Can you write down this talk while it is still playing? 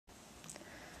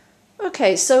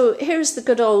Okay, so here's the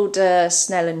good old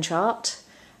Snellen chart,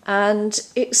 and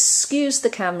excuse the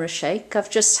camera shake. I've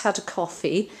just had a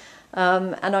coffee,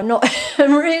 and I'm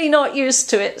really not used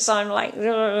to it, so I'm like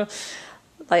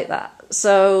that.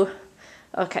 So,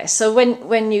 okay, so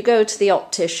when you go to the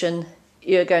optician,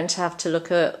 you're going to have to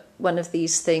look at one of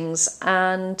these things,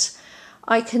 and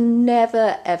I can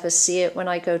never ever see it when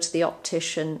I go to the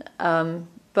optician.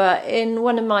 But in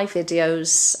one of my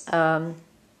videos,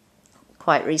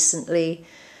 quite recently,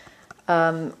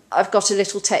 I've got a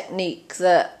little technique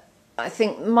that I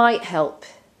think might help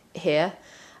here,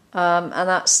 and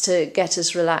that's to get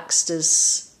as relaxed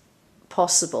as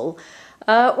possible.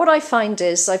 What I find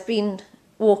is I've been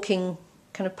walking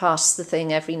kind of past the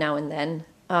thing every now and then.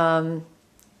 Well,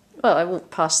 I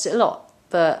walk past it a lot,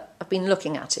 but I've been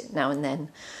looking at it now and then.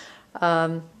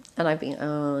 And I've been,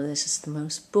 oh, this is the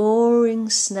most boring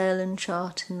Snellen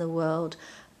chart in the world.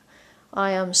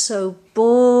 I am so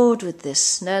bored with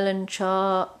this Snellen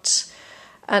chart.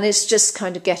 And it's just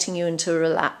kind of getting you into a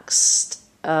relaxed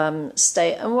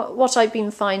state. And what I've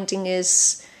been finding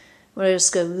is when I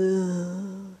just go,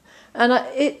 ooh, and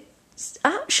it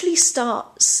actually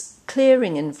starts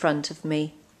clearing in front of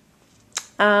me.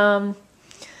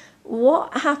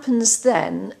 What happens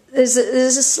then, there's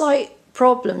a slight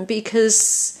problem,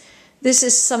 because this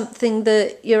is something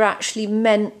that you're actually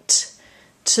meant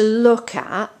to look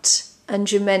at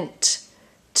and you're meant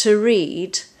to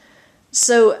read.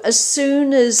 So as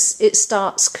soon as it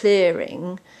starts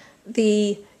clearing,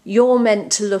 you're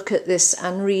meant to look at this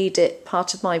and read it,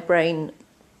 part of my brain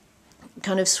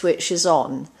kind of switches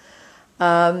on.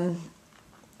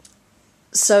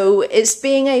 So it's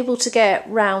being able to get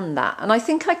round that. And I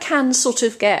think I can sort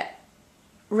of get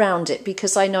round it,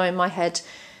 because I know in my head,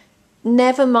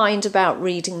 never mind about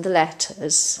reading the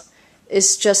letters.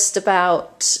 It's just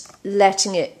about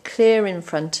letting it clear in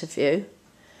front of you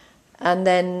and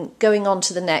then going on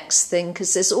to the next thing,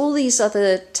 because there's all these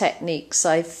other techniques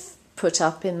I've put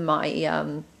up in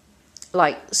my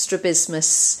like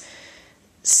strabismus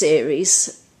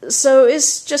series. So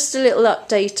it's just a little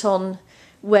update on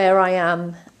where I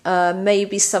am,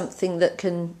 maybe something that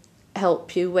can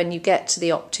help you when you get to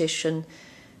the optician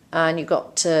and you've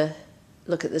got to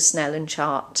look at the Snellen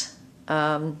chart.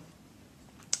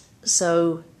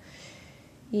 So,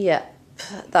 yep,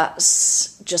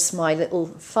 that's just my little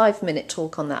 5-minute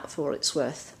talk on that for what it's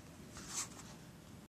worth.